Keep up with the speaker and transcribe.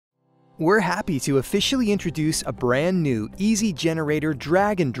We're happy to officially introduce a brand new Easygenerator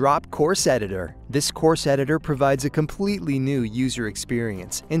drag and drop course editor. This course editor provides a completely new user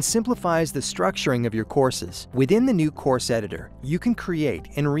experience and simplifies the structuring of your courses. Within the new course editor, you can create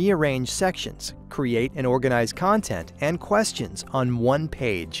and rearrange sections, create and organize content and questions on one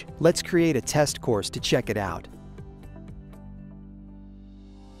page. Let's create a test course to check it out.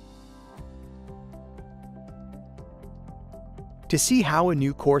 To see how a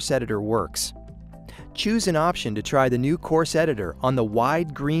new course editor works, choose an option to try the new course editor on the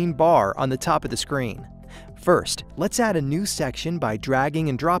wide green bar on the top of the screen. First, let's add a new section by dragging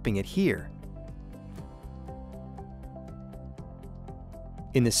and dropping it here.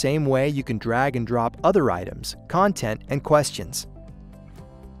 In the same way, you can drag and drop other items, content, and questions.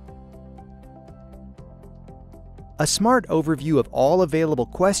 A smart overview of all available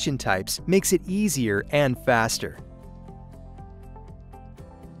question types makes it easier and faster.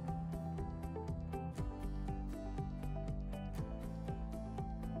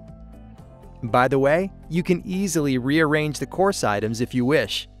 By the way, you can easily rearrange the course items if you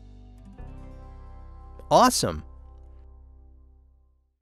wish. Awesome!